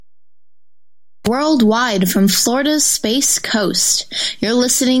Worldwide from Florida's Space Coast, you're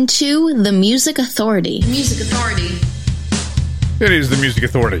listening to The Music Authority. Music Authority. It is The Music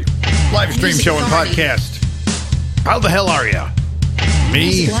Authority. Live stream show and podcast. How the hell are ya?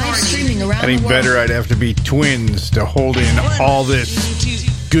 Me? Live streaming around Any the world. better, I'd have to be twins to hold in all this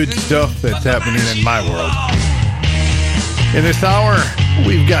good stuff that's happening in my world. In this hour,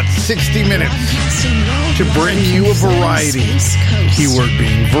 we've got 60 minutes to bring you a variety, keyword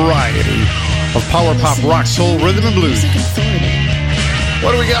being variety, of power pop, rock, soul, rhythm, and blues.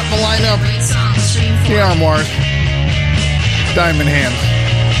 What do we got in the lineup? The Armoires, Diamond Hands,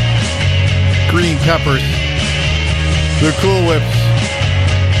 Green Peppers, The Cool Whips,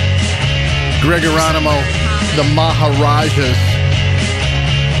 Greg Geronimo, the Maharajas.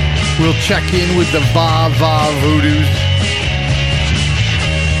 We'll check in with the Va Va Voodoos,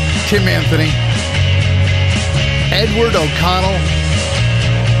 Tim Anthony, Edward O'Connell,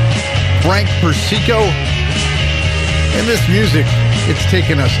 Frank Persico, and this music, it's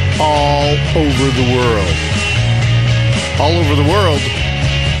taken us all over the world. All over the world,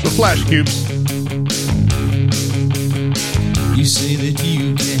 the Flash Cubes. You say that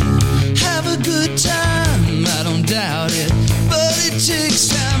you can have a good time, I don't doubt it, but it takes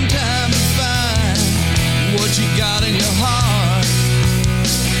time to find what you got in your heart.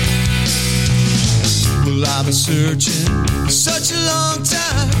 Well, I've been searching such a long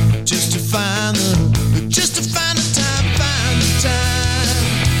time just to find the time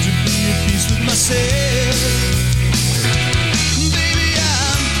to be at peace with myself. Baby,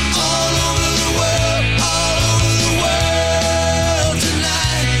 I'm all over the world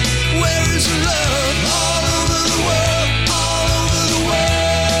tonight. Where is the love? All over the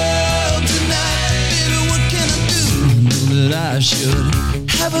world tonight. Baby, what can I do? Know that I should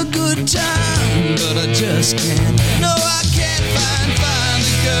have a good time, but I just can't. No, I can't find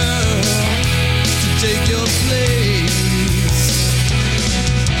a girl to take your place.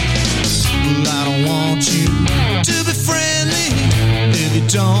 Well, I don't want you to be friendly if you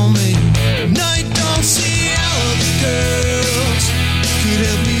told me. No, you don't see how other girls could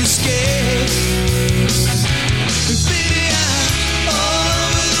help me escape. Baby, I'm all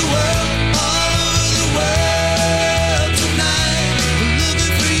over the world tonight,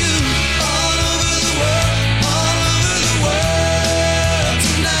 looking for you. All over the world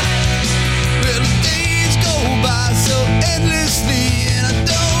tonight. Well, the days go by so endlessly, and I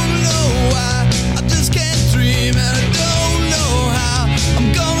don't know why. I just can't dream, and I don't know how I'm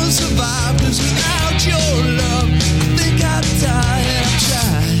gonna survive this.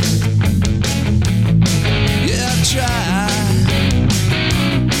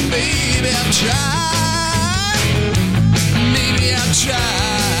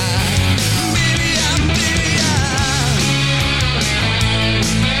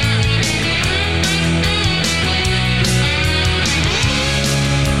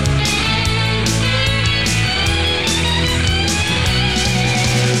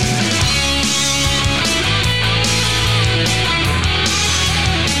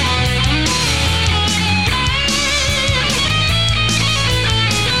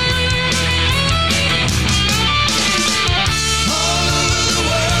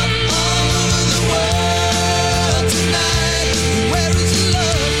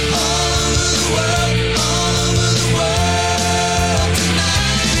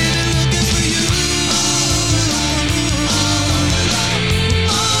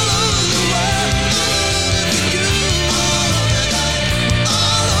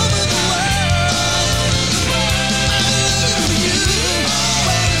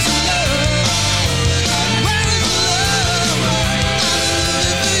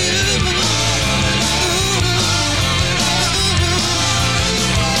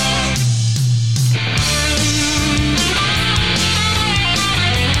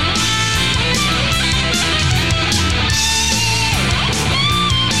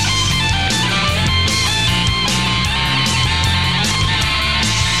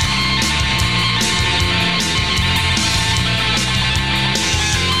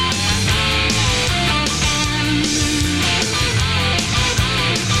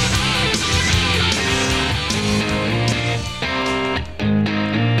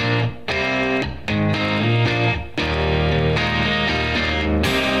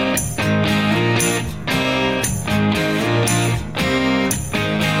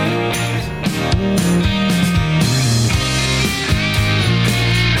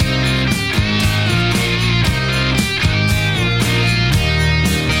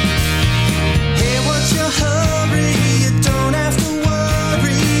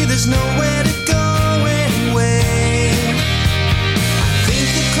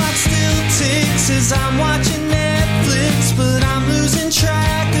 'cause I'm watching Netflix, but I'm losing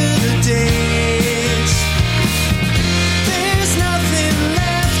track of the days. There's nothing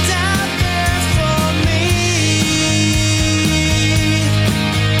left out there for me.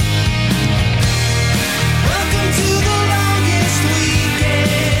 Welcome to the longest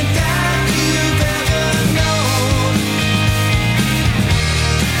weekend that you've ever known.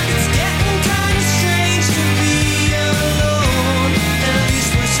 It's getting kind of strange to be alone. At least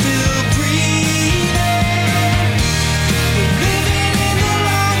we're still breathing. We're living in the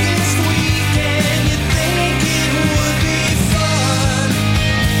longest weekend. You think it would be fun.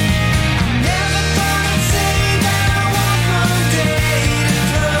 I never thought I'd say that I want one day to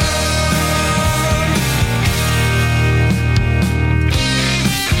come.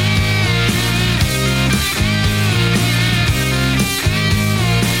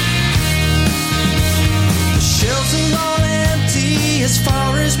 The shelves are all empty as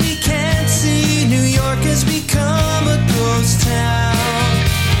far as we can see. New York has become a ghost town.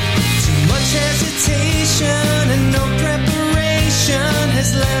 Too much hesitation and no preparation has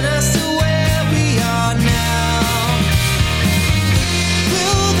led us to where we are now.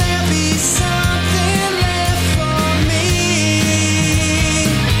 Will there be something left for me?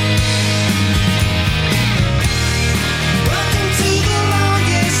 Welcome to the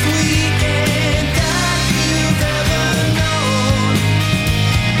longest weekend that you've ever known.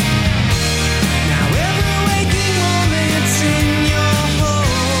 Now every waking moment's in your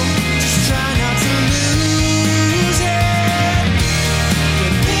home. Just try not to lose it.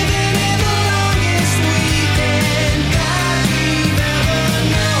 We're living in the longest weekend that we've ever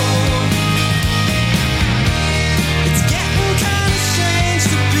known. It's getting kind of strange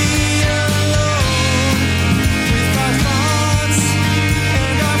to be alone with our thoughts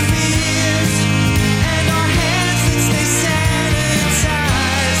and our fears and our hands that stay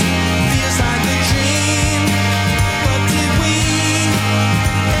sanitized. Feels like a dream, but did we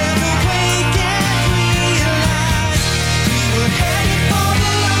ever wake and realize we were headed for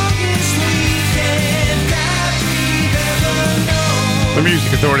the longest weekend that we've ever known? The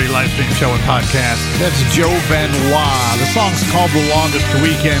Music Authority live stream show and podcast. That's Joe Benoit. The song's called The Longest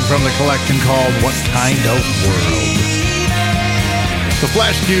Weekend from the collection called What Kind of World. The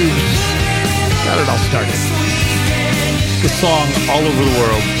Flash Cubes got it all started. The song All Over the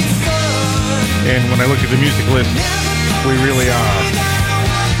World. And when I look at the music list, we really are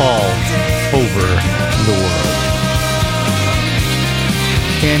all over the world.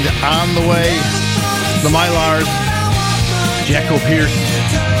 And on the way, the Mylars, Jacko Pierce,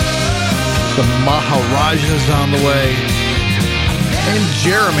 the Maharajas on the way, and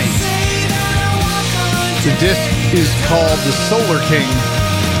Jeremy. The disc is called The Solar King.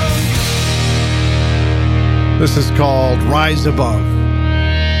 This is called Rise Above.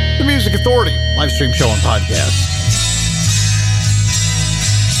 The Music Authority live stream show and podcast.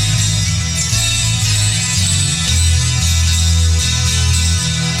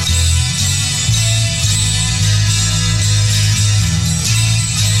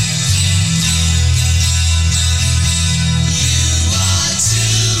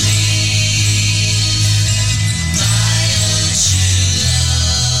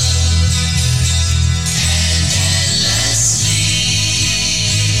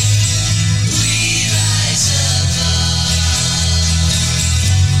 We rise up.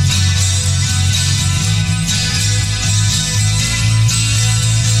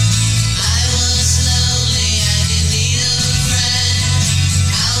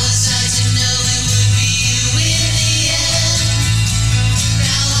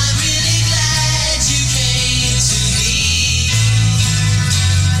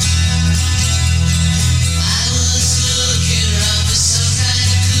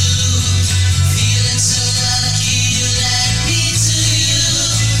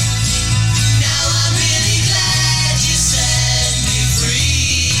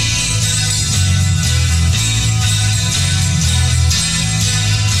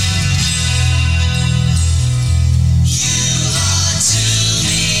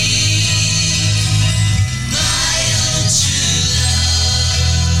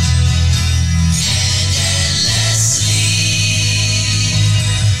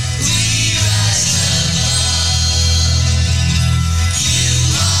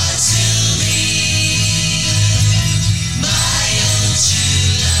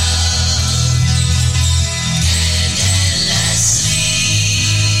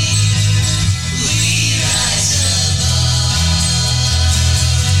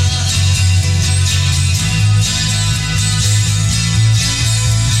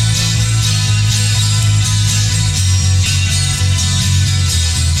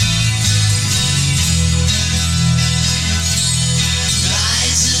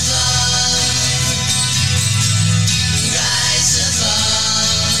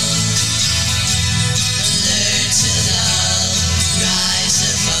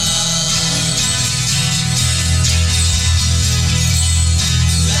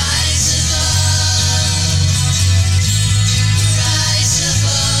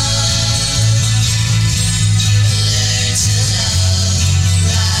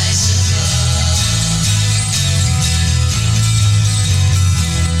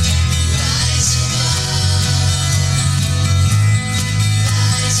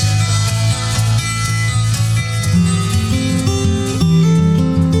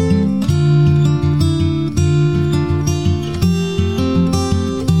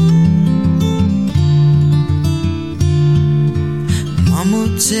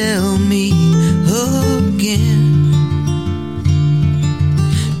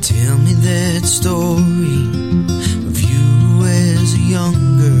 story of you as a young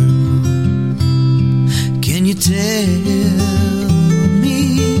girl. Can you tell me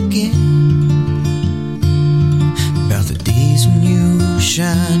again about the days when you were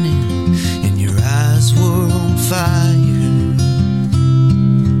shining and your eyes were on fire?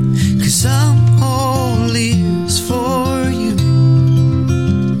 'Cause I'm all ears for you.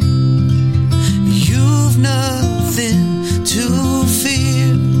 You've nothing to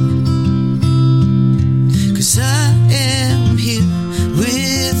fear, 'cause I am here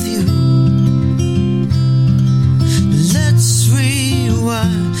with you. Let's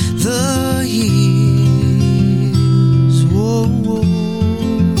rewind the years. Whoa, whoa.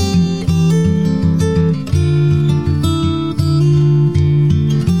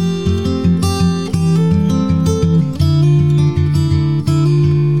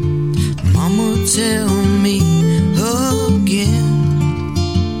 Mama, tell me again.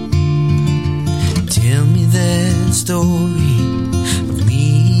 Tell me that story of me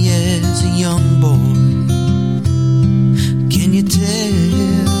as a young boy. Can you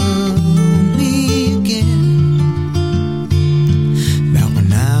tell me again about when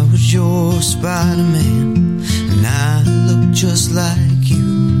I was your Spider-Man and I looked just like you?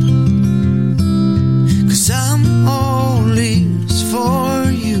 'Cause I'm all ears for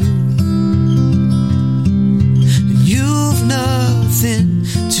you. You've nothing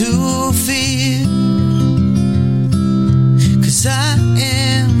to fear, 'cause I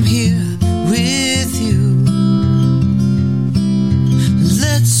am here with you.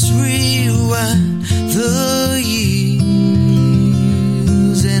 Let's rewind the years.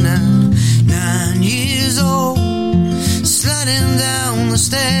 And I'm 9 years old, sliding down the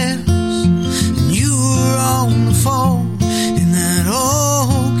stairs, and you were on the phone in that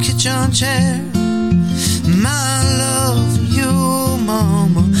old kitchen chair. My love for you,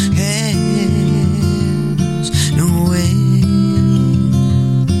 Mama, has no end.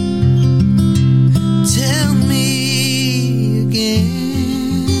 Tell me again.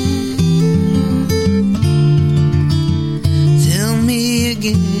 Tell me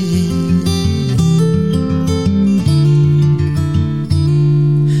again.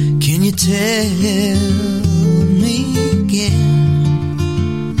 Can you tell me again?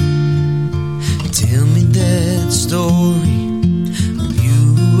 Tell me that story of you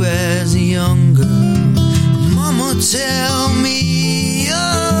as a young girl. Mama, tell me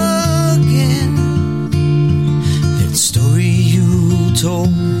again that story you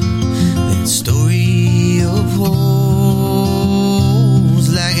told, that story of hoes.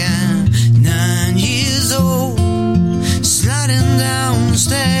 Like I'm 9 years old, sliding down the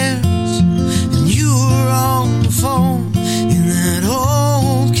stairs, and you were on the phone in that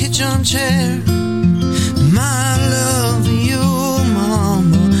old kitchen chair. My love for you,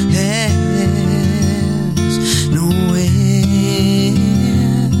 Mama, has no end.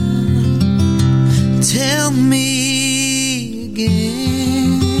 Tell me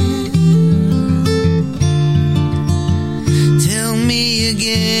again. Tell me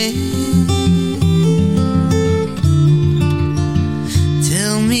again.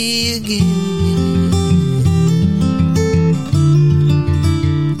 Tell me again.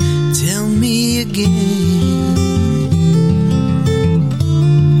 Tell me again.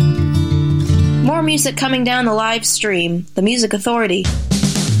 More music coming down the live stream. The Music Authority.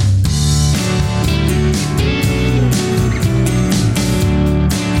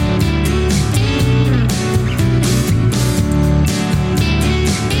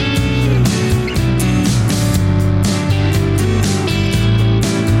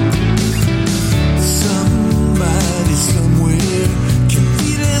 Somebody somewhere can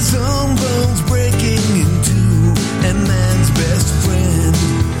feel his own bones breaking in two, and man's best friend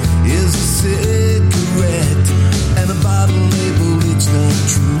is a cigarette and a bottle label. It's not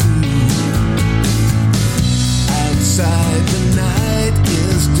true. Outside, the night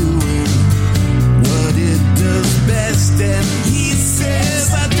is doing what it does best, and he says,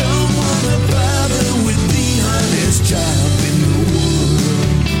 I don't want to bother with the hardest job in the world.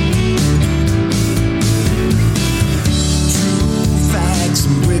 True facts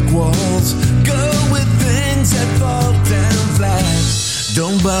and brick walls go with things that fall down flat.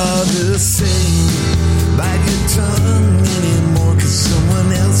 Don't bother saying bite your tongue anymore, 'cause someone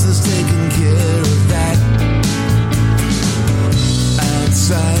else is taking care of that.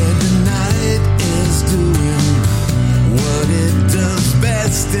 Outside, the night is doing what it does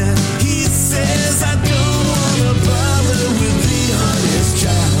best, and he says, I don't want to bother with the hardest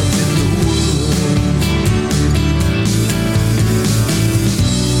job in the world.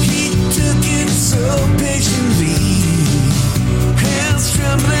 He took it so patiently, hands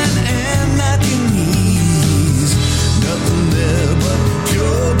trembling and not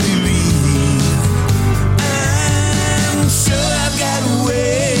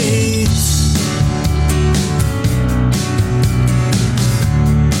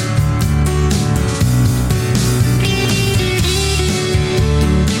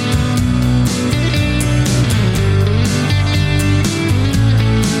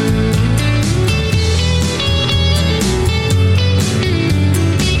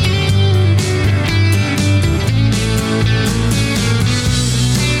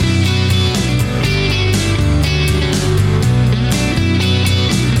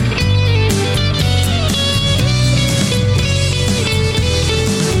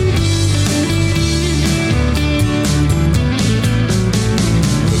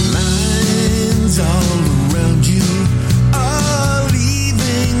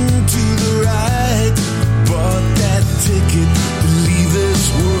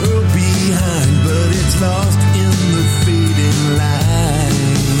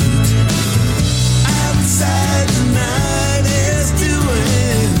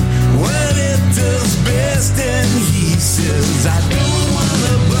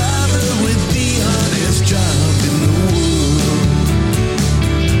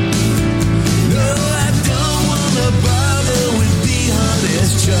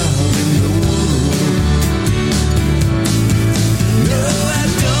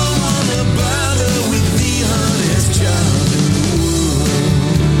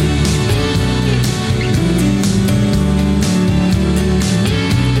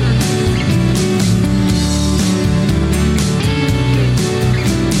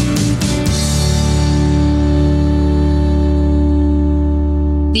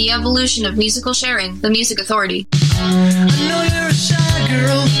the evolution of musical sharing, the Music Authority. I know you're a shy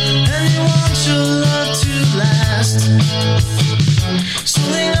girl, and you want your love to last. So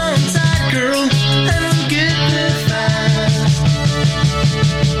hang on tight, girl, and we'll get there fast.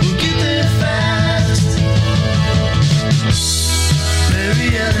 We'll get there fast. Mary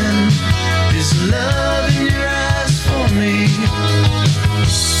Ellen, is love in your eyes for me?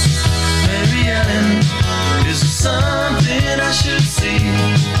 Mary Ellen, is there something I should see?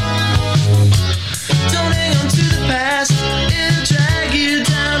 Don't hang on to the past, it'll drag you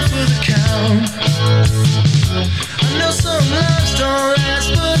down for the count. I know some loves don't last,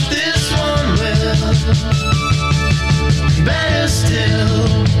 but this one will. Better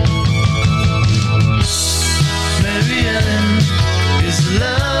still, Mary Ellen, is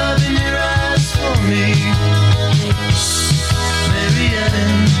love in your eyes for me? Mary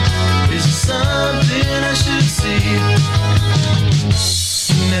Ellen, is there something I should see?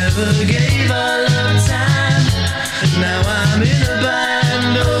 Never gave our love time, now I'm in a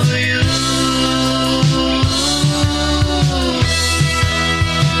bind over you.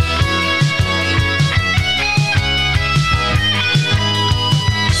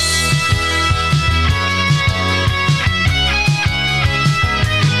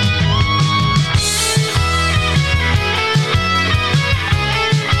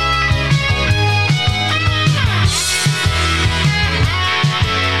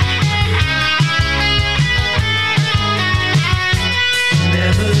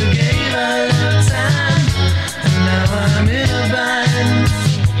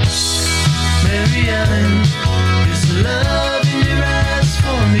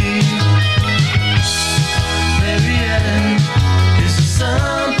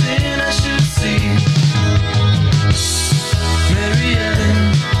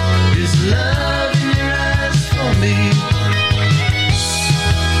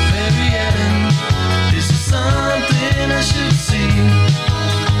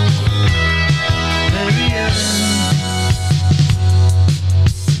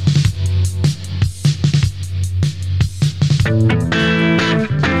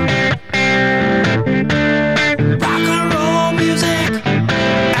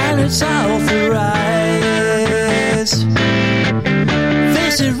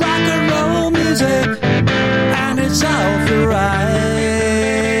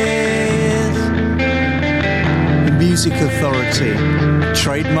 Music Authority,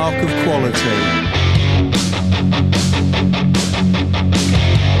 trademark of quality.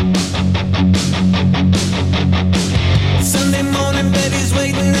 Sunday morning, Betty's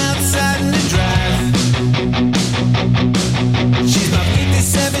waiting outside in the drive. She's my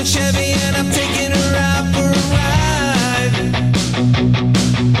 57 Chevy and I'm taking her out for a ride.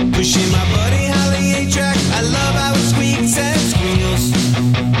 Pushing my buddy Holly 8-track, I love how it squeaks and squeals.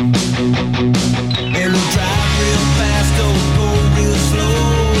 And we'll drive real fast, don't go real slow,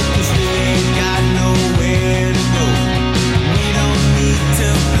 'cause we ain't got nowhere to go. We don't need to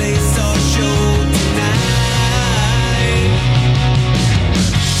place our show tonight.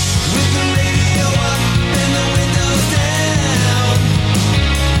 With the radio up and the windows down,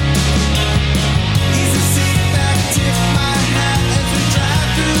 easy sit back, tip my hat as we drive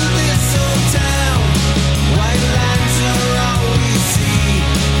through this old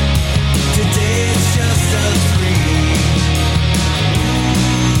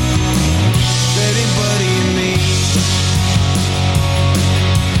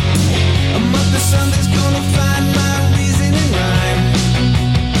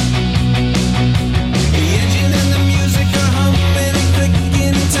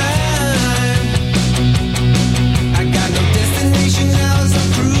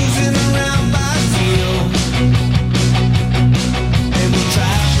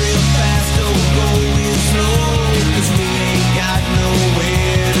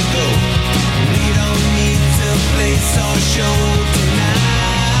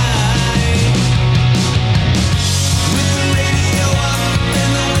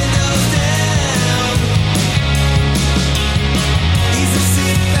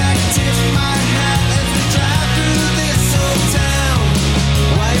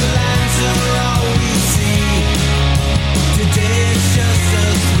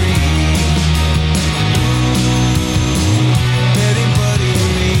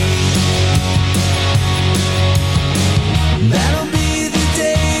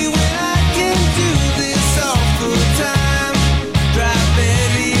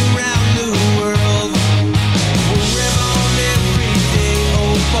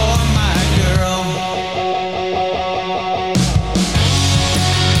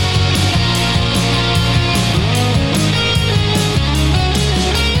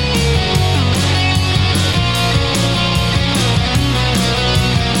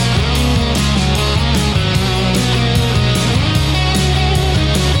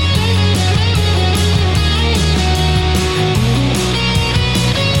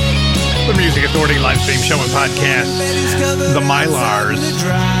Authority live stream show and podcast, The Mylars.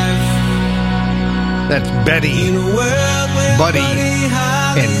 That's Betty, Buddy,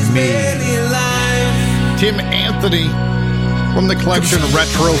 and me. Tim Anthony from the collection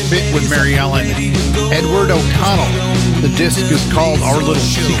Retrofit with Mary Ellen. Edward O'Connell. The disc is called Our Little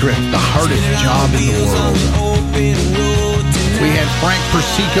Secret, the hardest job in the world. We had Frank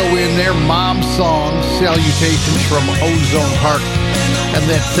Persico in there, Mom's Song, Salutations from Ozone Park. And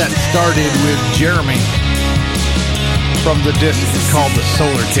that set started with Jeremy from the disc called The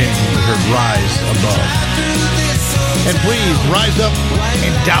Solar King. We heard Rise Above. And please rise up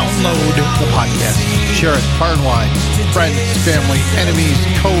and download the podcast. Share it far and wide. Friends, family, enemies,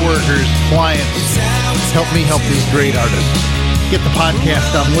 co-workers, clients. Help me help these great artists. Get the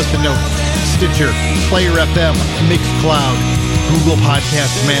podcast on Listen Note, Stitcher, Player FM, Mixcloud, Google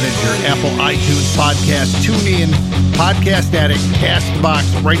Podcast Manager, Apple iTunes Podcast, TuneIn, Podcast Addict,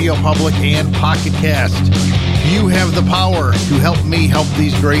 CastBox, Radio Public, and Pocket Cast. You have the power to help me help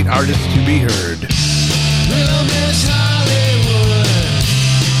these great artists to be heard. Little Miss Hollywood,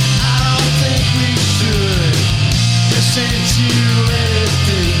 I don't think we should listen to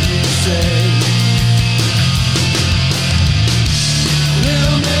anything you say.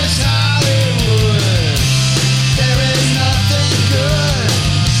 Little Miss Hollywood, there is nothing good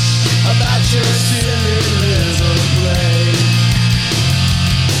about your silly little play.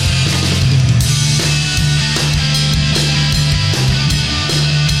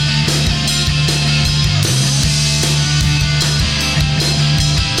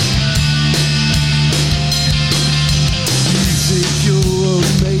 You think you're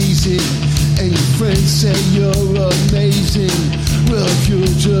amazing, and your friends say you're amazing. Well, if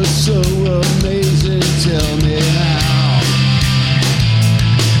you're just so amazing, tell me how.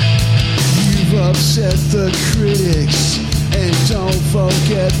 You've upset the critics, and don't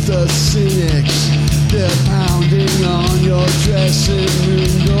forget the cynics. They're pounding on your dressing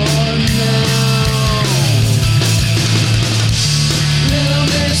room door now. Little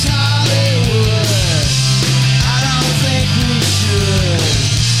Miss Hollywood, I don't think we should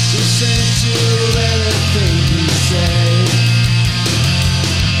listen to anything you say.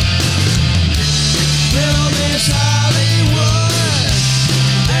 Little Miss Hollywood,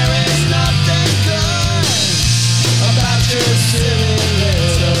 there is nothing good about your silly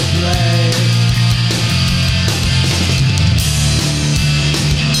little play.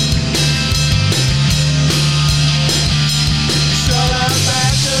 Shut up,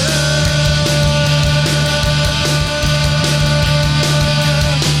 actor.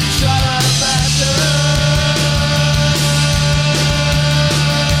 Shut up, actor.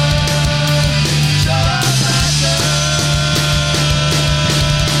 Shut up, actor.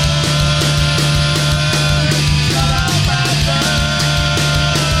 Shut up, actor.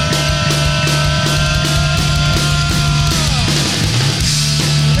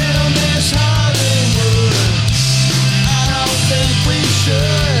 Little Miss Hollywood, I don't think we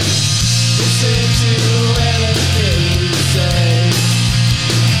should listen to anything you say.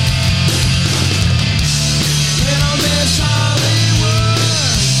 Little Miss Hollywood,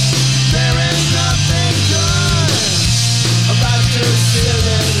 there is nothing good about your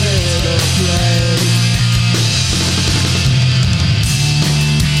silly little play.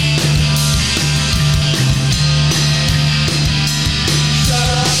 Shut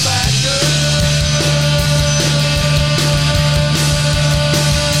up, actor.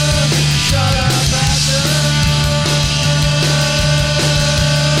 Shut up, actor. Shut up, actor.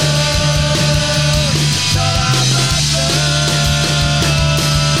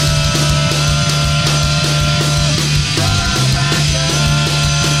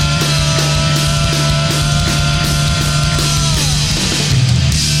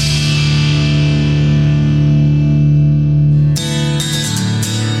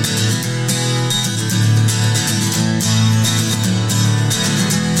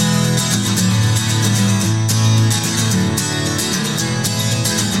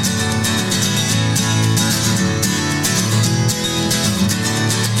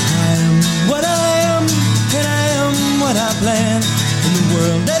 I am what I am, and I am what I plan. In the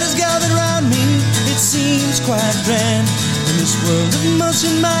world that is gathered around me, it seems quite grand. In this world of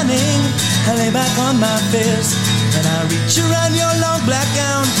motion mining, I lay back on my fist, and I reach around your long black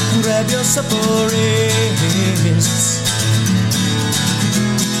gown and grab your supple wrists.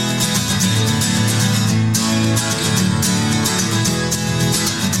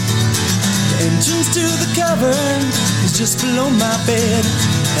 The entrance to the cavern is just below my bed,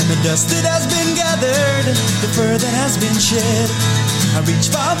 and the dust that has been gathered, the fur that has been shed. I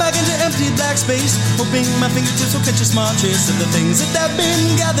reach far back into empty black space, hoping my fingertips will catch a small trace of the things that have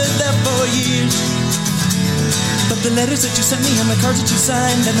been gathered there for years. But the letters that you sent me and the cards that you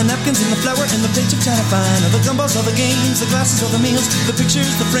signed, and the napkins and the flour and the plates of china fine, all the gumballs, all the games, the glasses, all the meals, the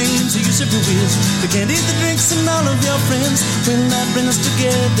pictures, the frames, the use of your wheels, the candy, the drinks, and all of your friends will not bring us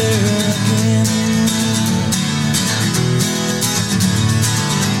together again.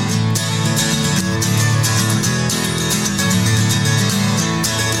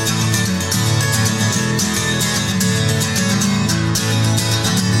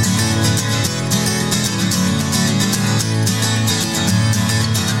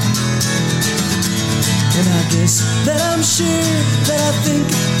 That I'm sure, that I think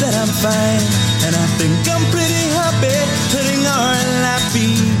that I'm fine, and I think I'm pretty happy putting our life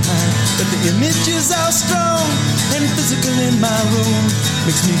behind. But the images are strong and physical in my room,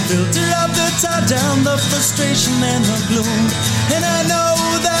 makes me filter out the tie down, the frustration and the gloom. And I know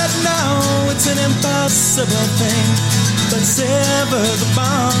that now it's an impossible thing, but sever the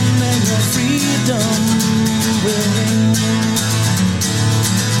bond and your freedom will ring.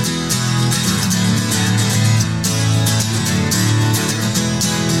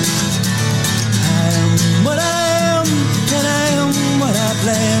 What I am, and I am what I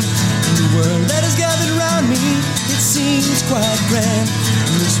plan. In the world that is gathered around me, it seems quite grand.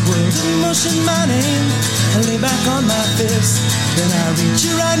 In this world in motion, my name, I lay back on my fist. Then I reach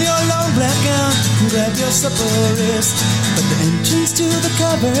around your long black gown and grab your supple wrist. But the entrance to the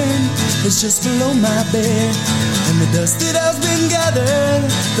cavern is just below my bed, and the dust that has been gathered,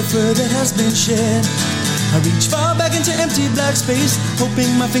 the fur that has been shed. I reach far back into empty black space, hoping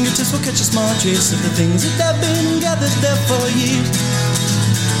my fingertips will catch a small trace of the things that have been gathered there for years.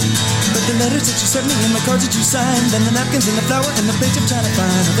 But the letters that you sent me and the cards that you signed, and the napkins and the flour and the plates of china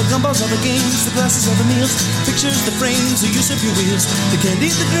fine, all the gumballs, all the games, the glasses, all the meals, pictures, the frames, the use of your wheels, the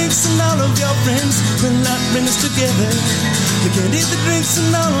candy, the drinks, and all of your friends will not bring us together. The candy, the drinks,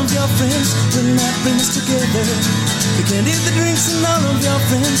 and all of your friends will not bring us together. The candy, the drinks, and all of your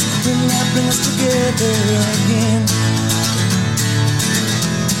friends will not bring us together again.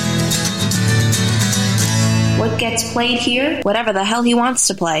 What gets played here? Whatever the hell he wants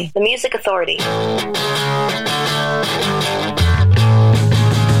to play. The Music Authority.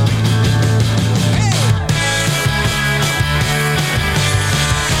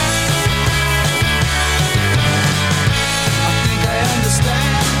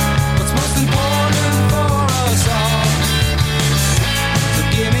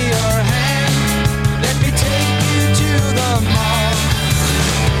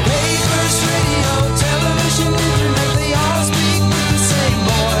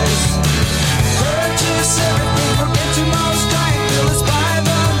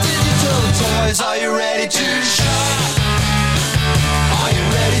 Are you ready to shop? Are you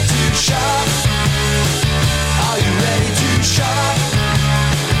ready to shop? Are you ready to shop?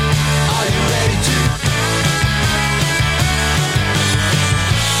 Are you ready to?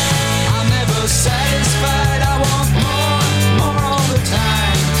 I'm never satisfied, I want more all the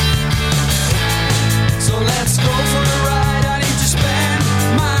time. So let's go for a ride, I need to spend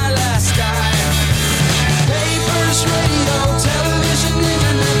my last dime. Papers, radio, television,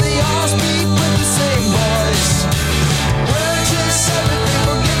 internet, they all speak with the same voice. Purchase everything,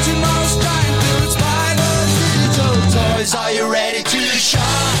 forget tomorrow's trying till it's by the digital toys. Are you ready to shop?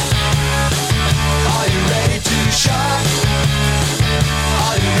 Are you ready to shop?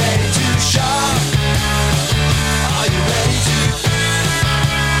 Are you ready to shop? Are you ready to?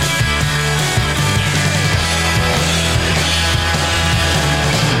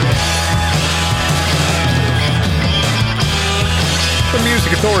 The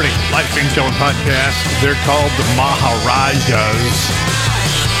Music Authority, live stream show and podcast. They're called the Maharajas.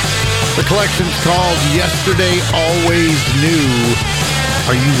 The collection's called Yesterday Always New.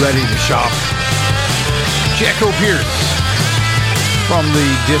 Are you ready to shop? Jacko Pierce from the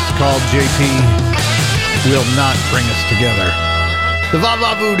disc called JP Will Not Bring Us Together. The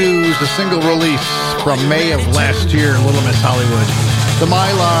Va-Va Voodoos, the single release from May of last year, Little Miss Hollywood. The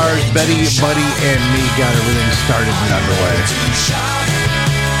Mylars, Betty, Buddy, and me got everything started and underway.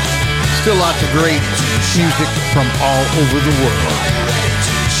 Still lots of great music from all over the world.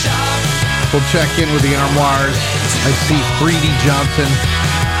 We'll check in with the Armoires. I see Freedy Johnson,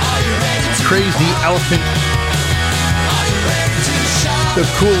 Crazy Elephant, the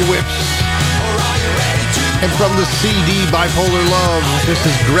Cool Whips, and from the CD Bipolar Love, this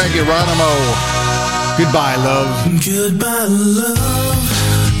is Greg Geronimo. Goodbye, love. Goodbye, love.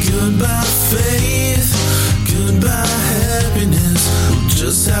 Goodbye, faith. Goodbye, happiness. We'll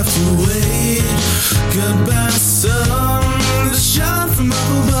just have to wait. Goodbye, sun. that shone from up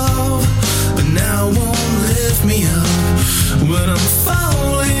above, but now won't lift me up when I'm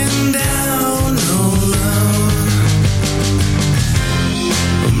falling down. Oh love,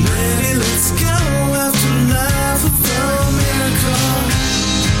 I'm ready, let's go after life with a miracle.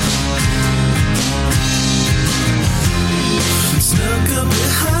 Snuck up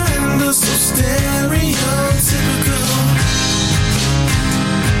behind us, so stereotypical.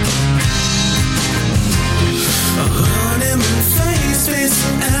 I heard him in face,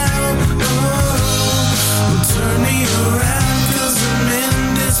 facing out. Oh, turn me around, 'cause I'm in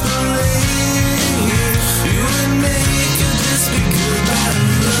disbelief. You and me could just be goodbye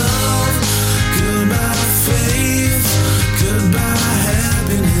love, goodbye faith, goodbye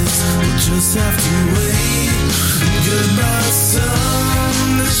happiness. We'll just have to wait. Goodbye sun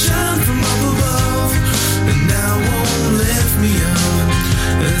that shine from up above, and now won't lift me up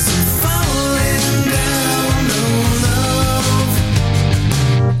as I'm falling down. Oh love,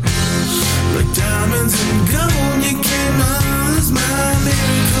 like diamonds and gold, you came out as my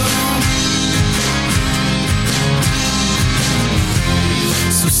miracle.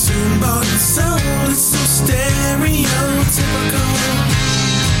 So soon bought and sold, it's so stereotypical.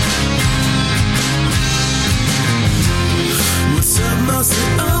 What's up must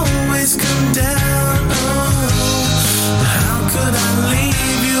it always come down. Oh, how could I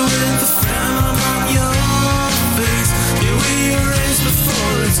leave you with a frown on your face? Yeah, we erased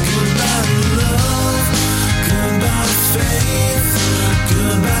before it's goodbye love, goodbye faith,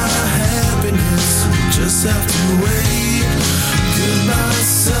 goodbye happiness. We'll just have to wait. Goodbye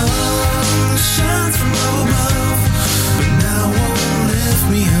sun, shine from above, but now won't lift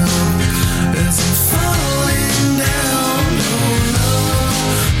me up as I'm falling down.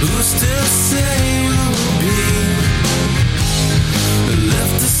 Who's still say we'll be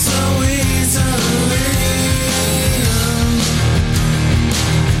left us so easily?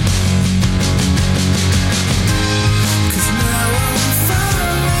 'Cause now I'm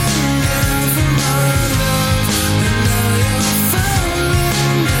falling down from my love, and now you're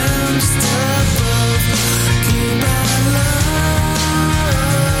falling down just above. Goodbye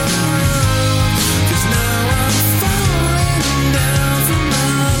love, 'cause now I'm falling down from my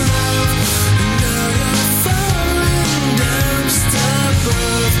love, and now you're falling down just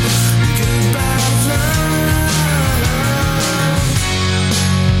above. Goodbye love,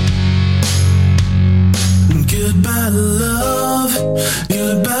 goodbye love,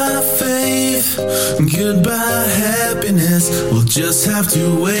 goodbye faith, goodbye happiness. We'll just have to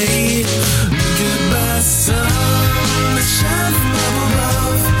wait. Goodbye sun that shine from up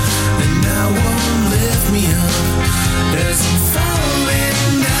above, and now won't lift me up as I'm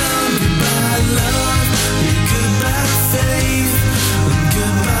falling down. Goodbye love, goodbye faith,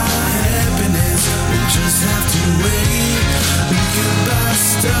 goodbye happiness. We'll just have to wait. Goodbye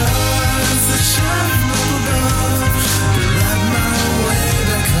stars that shine from up above, they light my way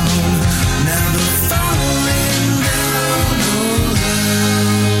back home. Now they're falling down. Oh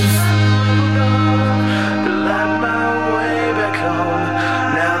love, they light my way back home.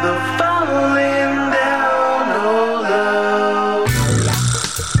 Now they're falling down. Oh love.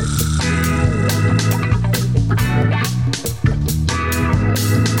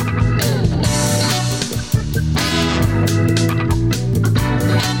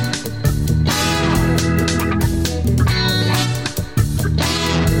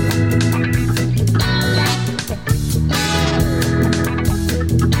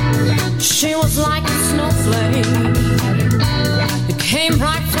 She was like a snowflake. It came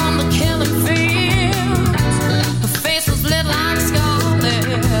right from the killing fields. Her face was lit like scarlet,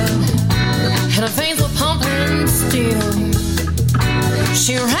 and her veins were pumping steel.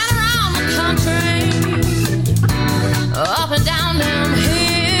 She ran around the country, up and down them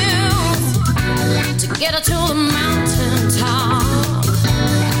hills, to get her to the mountain top.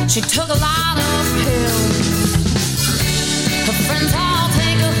 She took a lot of pills. Her friends all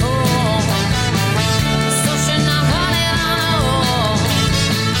take her home, so she's not running on her own.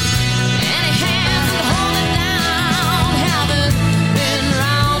 Any hands that hold it down haven't been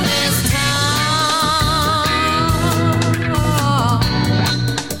round this town.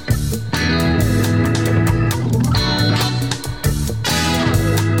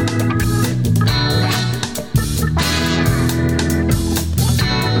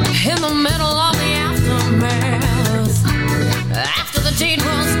 In the middle of the aftermath, after the deed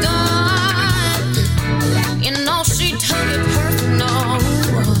was done, you know she took it personal.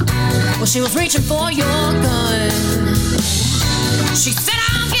 Well, she was reaching for your gun. She said,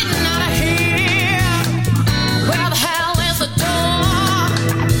 I'm getting out of here. Where the hell is the door?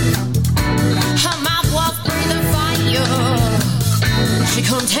 Her mouth was breathing fire.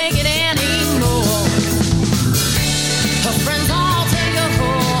 couldn't take it anymore. Her friends all take her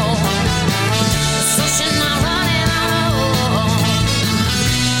home, so she's not running alone.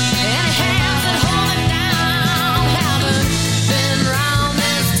 Any hands that hold it down haven't been round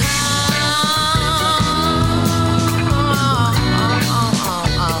this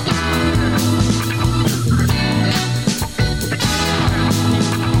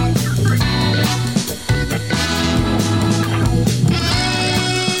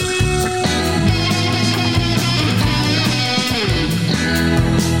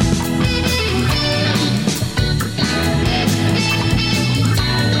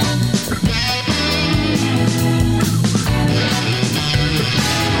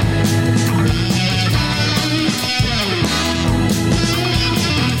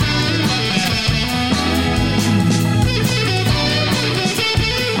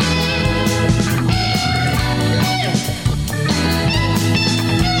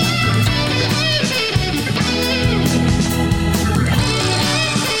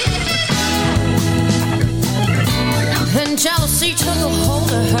jealousy took a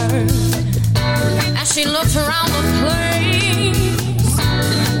hold of her as she looked around the place.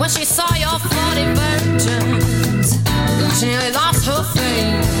 When she saw your 40 virgins, she nearly lost her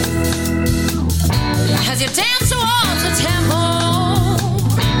faith. As you danced towards the temple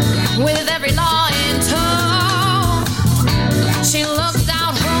with every law in tow, she looked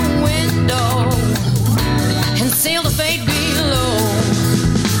out her window and sealed the fate below.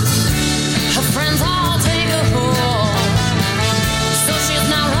 Her friends all take her home, so she's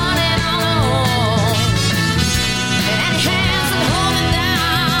now running alone. And hands that hold it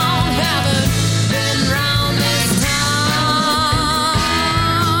down haven't been round this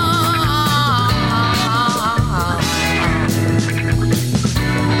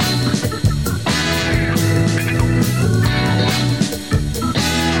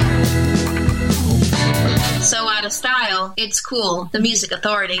So out of style, it's cool. The Music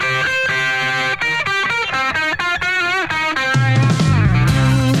Authority.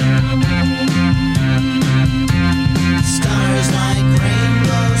 Stars like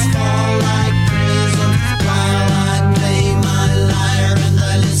rainbows fall like prisms while I play my lyre and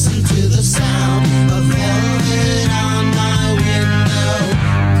I listen to the sound of velvet on my window.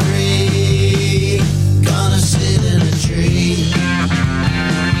 Free, gonna sit in a tree.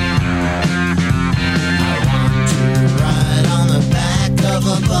 I want to ride on the back of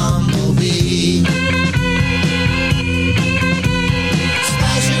a bumblebee.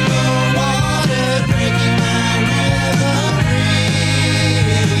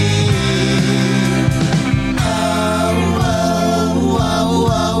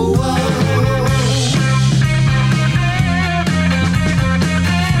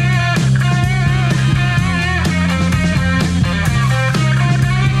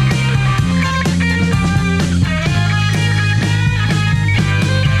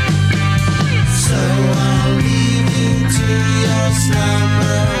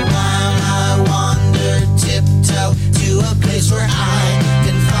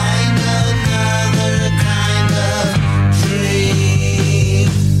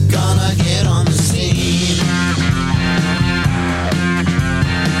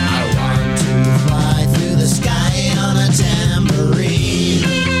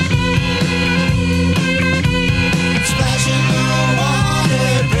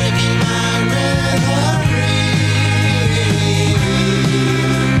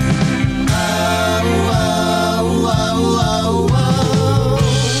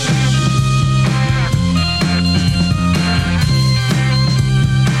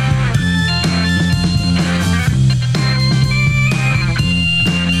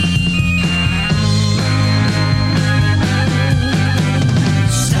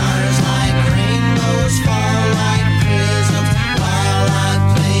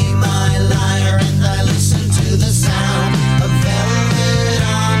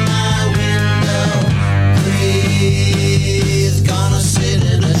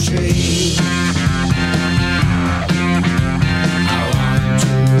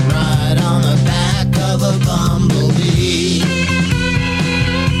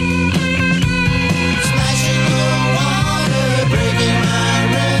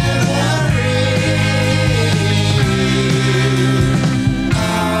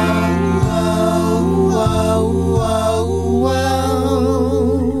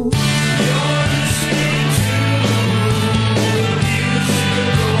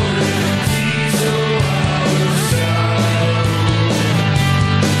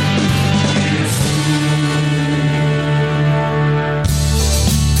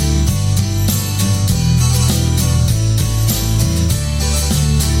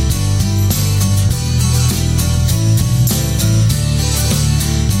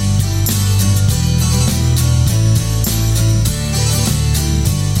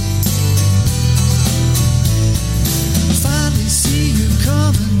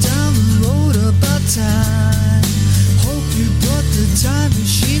 time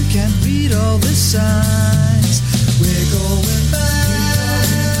machine can't read all the signs. We're going back.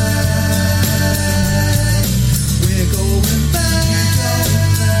 We're going back.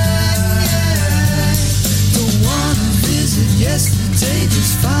 Don't wanna visit yesterday,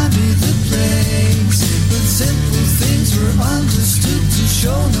 just find me the place. When simple things were understood to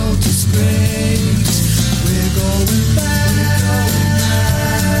show no disgrace. We're going back.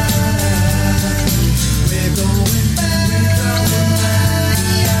 We're going back.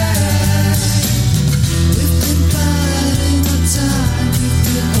 We've been biding our time, we've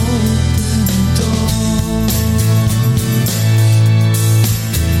been opening doors.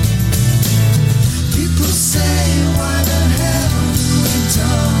 People say, why the hell have we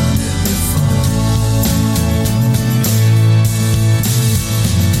done it before?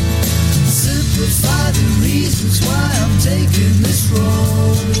 Simplify the reasons why I'm taking this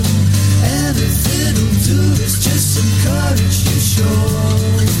road. And if it'll do, it's just some courage to show.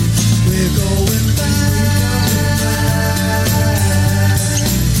 We're going back.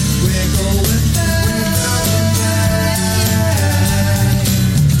 We're going back.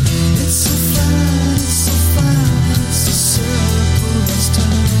 It's so fine, it's so fine, it's a circle that's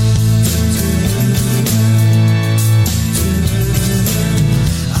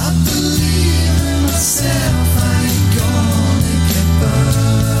I believe in myself, I ain't gonna get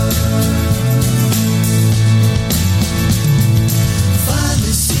burned.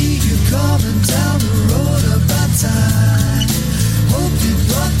 Finally see you coming down the road about time. Hope you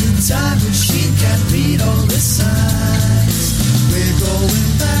brought the time machine, can't read all the signs. We're going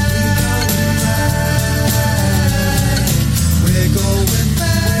back. We're going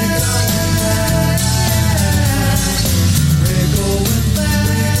back. We're going back.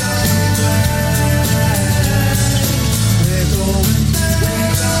 We're going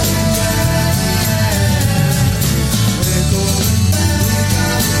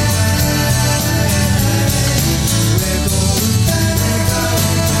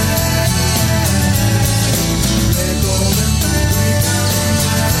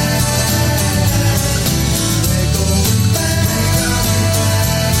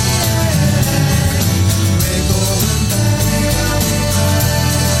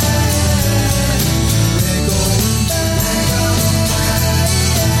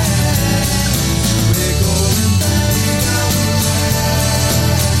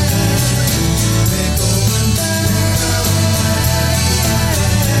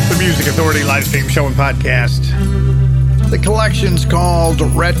Music Authority live stream show and podcast. The collection's called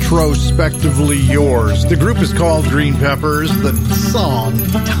Retrospectively Yours. The group is called Green Peppers. The song,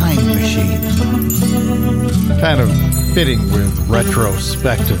 Time Machine. Kind of fitting with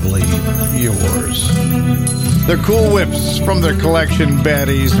Retrospectively Yours. They're Cool Whips from their collection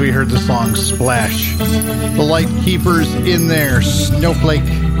Baddies. We heard the song Splash. The Light Keepers in there. Snowflake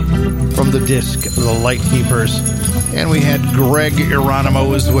from the disc, The Light Keepers. And we had Greg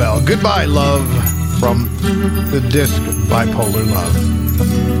Geronimo as well. Goodbye, Love, from the disc Bipolar Love.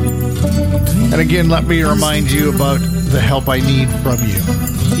 And again, let me remind you about the help I need from you.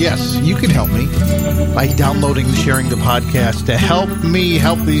 Yes, you can help me by downloading and sharing the podcast to help me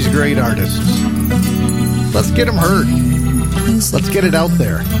help these great artists. Let's get them heard. Let's get it out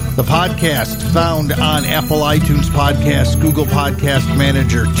there. The podcast found on Apple iTunes Podcast, Google Podcast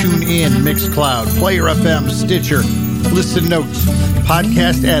Manager, TuneIn, Mixcloud, Player FM, Stitcher, Listen Notes,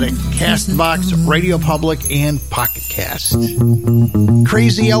 Podcast Addict, CastBox, Radio Public, and Pocket Cast.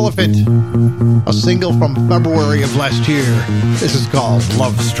 Crazy Elephant, a single from February of last year. This is called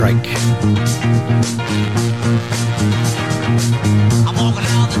Love Strike. I'm walking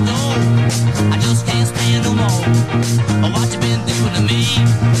out the door, I just can't stand no more. What you been doing to me?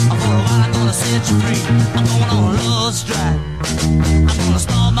 For a while I'm gonna set you free. I'm going on a love strike. I'm gonna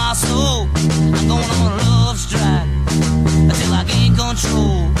starve my soul. I'm going on a love strike until I gain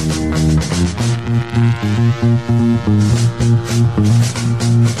control.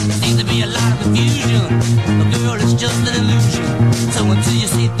 Seems to be a lot of confusion, but girl, it's just an illusion. So until you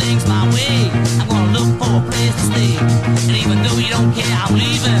see things my way, I'm gonna look for a place to stay. And even though you don't care, I'm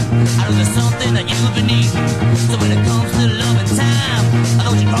leaving. I know there's something that you've been needing. So when it comes to love and time, I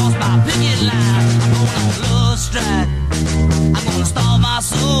don't you cross my picket line. I'm going on a love strike. I'm gonna starve my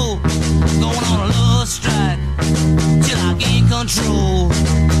soul. I'm going on a love strike till I gain control.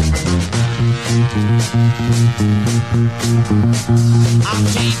 I'm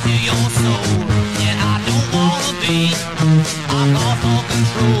chained to your soul, and I don't wanna be. I've lost all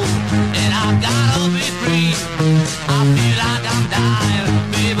control, and I gotta be free. I feel like I'm dying,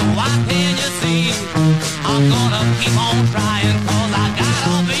 baby, why can't you see? I'm gonna keep on trying, cause I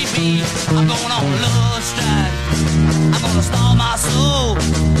gotta be me. I'm going on love strike. I'm gonna starve my soul.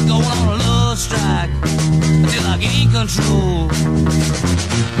 control. I'm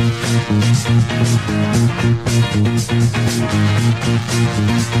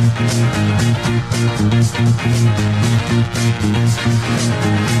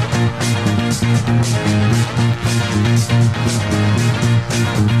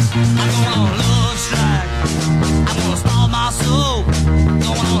going on a love strike. I'm gonna starve my soul.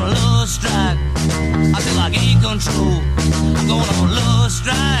 Going on a love strike. I feel like I ain't control. I'm going on a love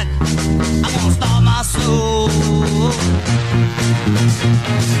strike. I'm gonna starve my soul.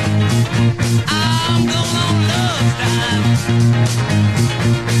 I'm going on a love strike.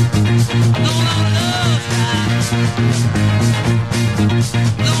 I'm going on a love strike.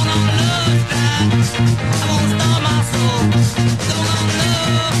 Going on a love strike. I'm gonna starve my soul. Going on a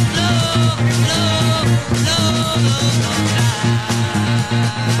love strike.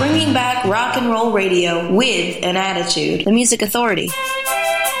 Bringing back rock and roll radio with an attitude. The Music Authority.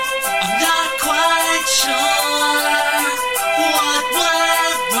 I'm not quite sure what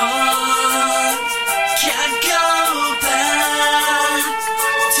went wrong. Can't go back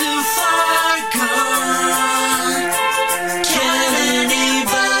too far gone. Can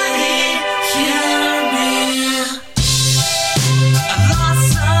anybody hear me? I've lost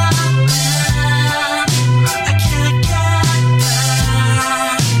something I can't get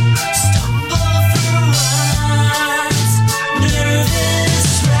back. Stumble through words, nervous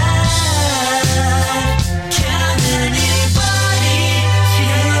wreck. Can anybody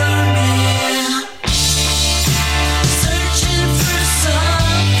hear me? Searching for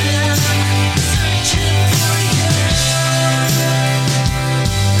something, searching for you.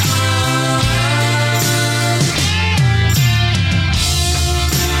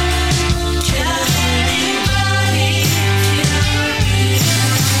 Can anybody hear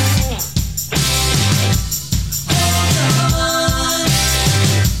me? Hold on,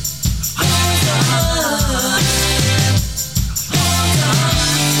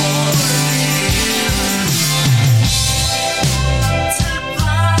 hold on for me. Took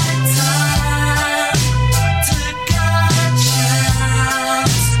my time, took a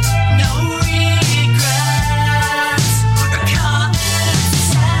chance, no regrets or common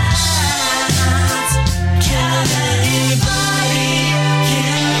sense. Can anybody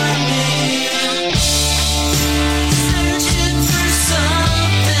hear me? Searching for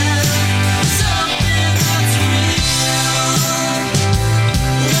something, something that's real,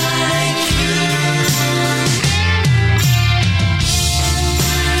 like you.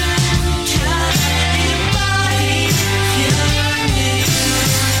 Can anybody hear me?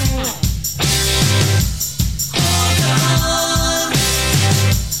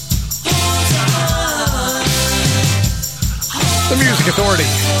 Hold on, The Music Authority.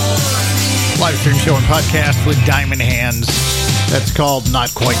 Live stream show and podcast with Diamond Hands. That's called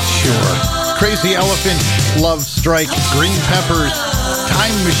Not Quite Sure. Crazy Elephant, Love Strike, Green Peppers,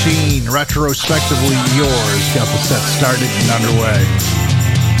 Time Machine, retrospectively yours. Got the set started and underway.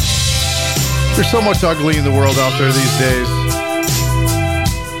 There's so much ugly in the world out there these days.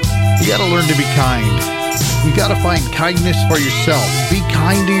 You gotta learn to be kind. You gotta find kindness for yourself. Be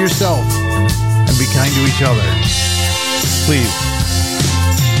kind to yourself and be kind to each other. Please,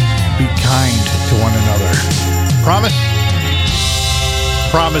 be kind to one another. Promise?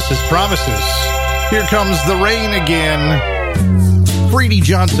 Promises, promises. Here comes the rain again. Freddie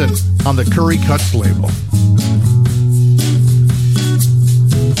Johnson on the Curry Cuts label.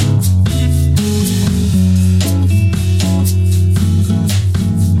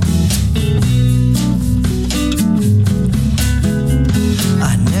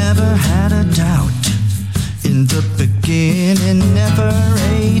 I never had a doubt in the beginning, never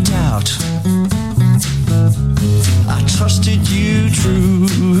a doubt. I trusted you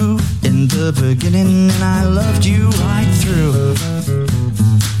true in the beginning, and I loved you right through.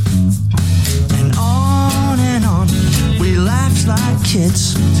 And on, we laughed like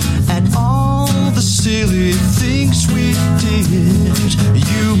kids at all the silly things we did.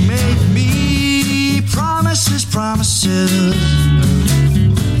 You made me promises, promises,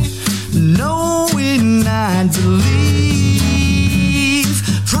 knowing I'd believe.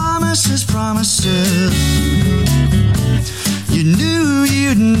 Promises, promises, you knew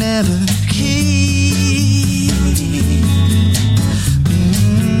you'd never keep.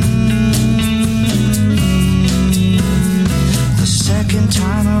 The second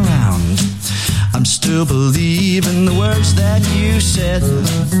time around, I'm still believing the words that you said.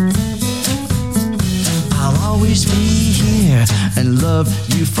 I'll always be here and love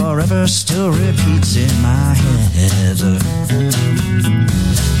you forever still repeats in my head.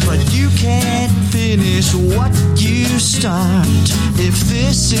 But you can't finish what you start? If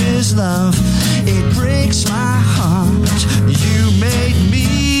this is love, it breaks my heart. You made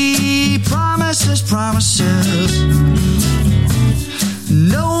me promises, promises,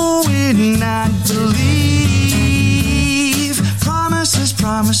 knowing I'd believe. Promises,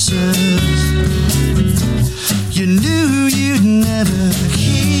 promises, you knew you'd never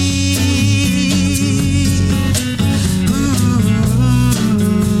keep.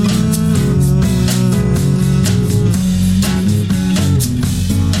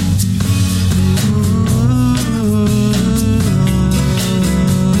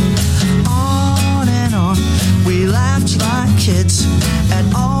 On and on, we laughed like kids at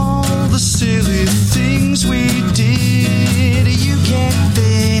all the silly things we did. You can't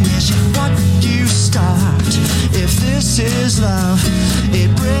finish what you start. If this is love,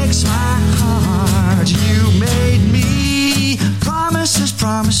 it breaks my heart. You made me promises,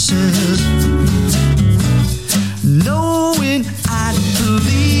 promises, knowing I'd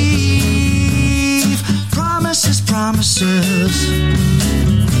believe. Promises, promises,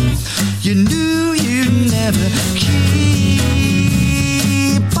 you knew you'd never keep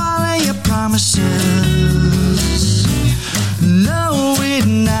all of your promises,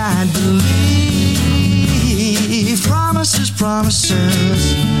 knowing I'd believe. Promises,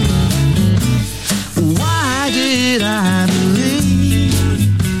 promises, why did I believe?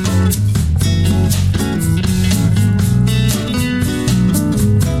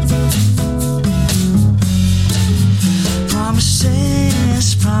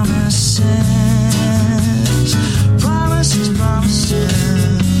 Promises, promises, promises, promises, promises,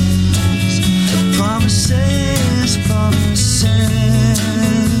 promises, promises,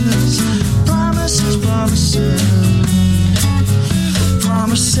 promises,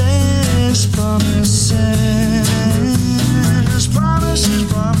 promises, promises,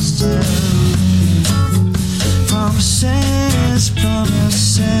 promises, promises, promises,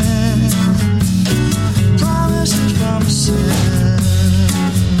 promises, promises, promises.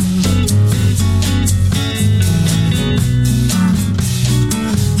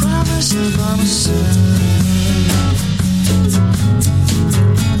 Promises, promises.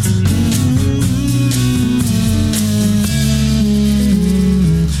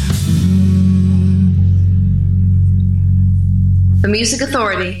 The Music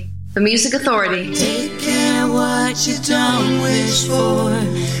Authority. The Music Authority. Take care what you don't wish for.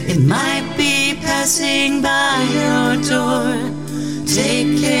 It might be passing by your door.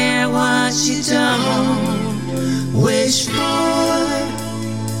 Take care what you don't wish for.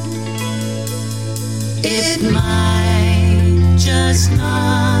 It might just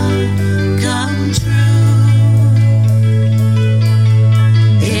not come true.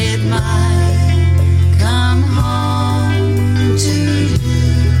 It might come home to you.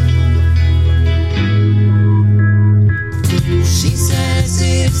 She says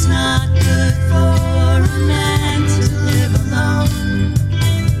it's not good for a man to live alone.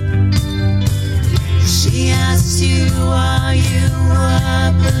 She asks you, are you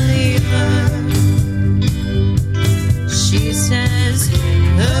a believer? She says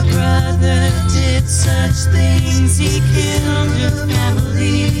her brother did such things, he killed your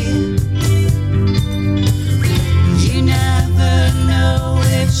family. You never know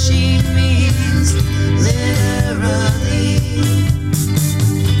if she means literally.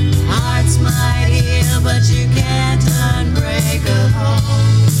 Hearts might heal, but you can't unbreak a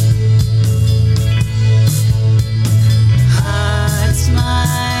home. Hearts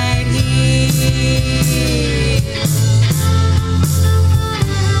might heal.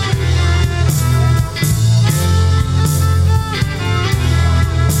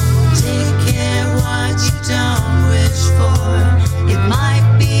 Take care what you don't wish for. It might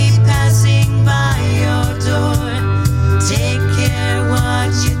be passing by your door. Take care what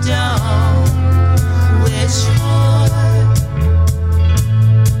you don't wish for.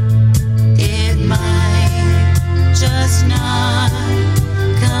 It might just not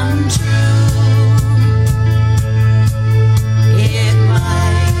come true. It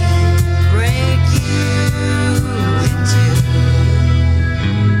might break you in two.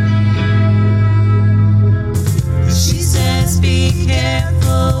 She says be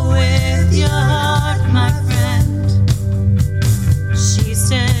careful with your heart, my friend. She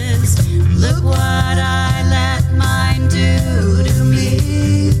says look what I let mine do to me.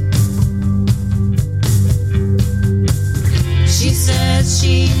 She says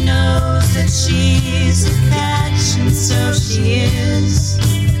she knows that she's a catch, and so she is.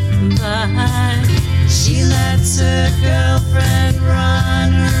 But she lets her girlfriend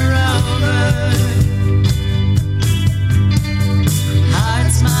run her over.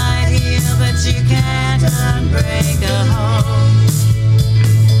 Hearts might heal, but you can't unbreak a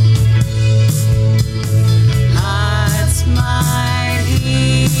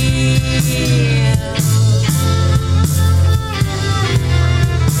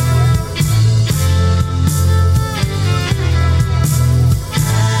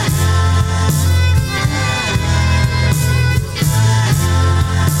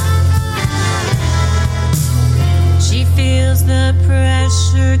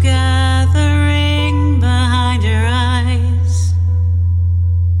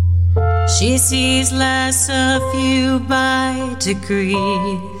She sees less of you by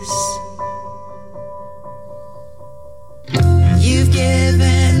degrees.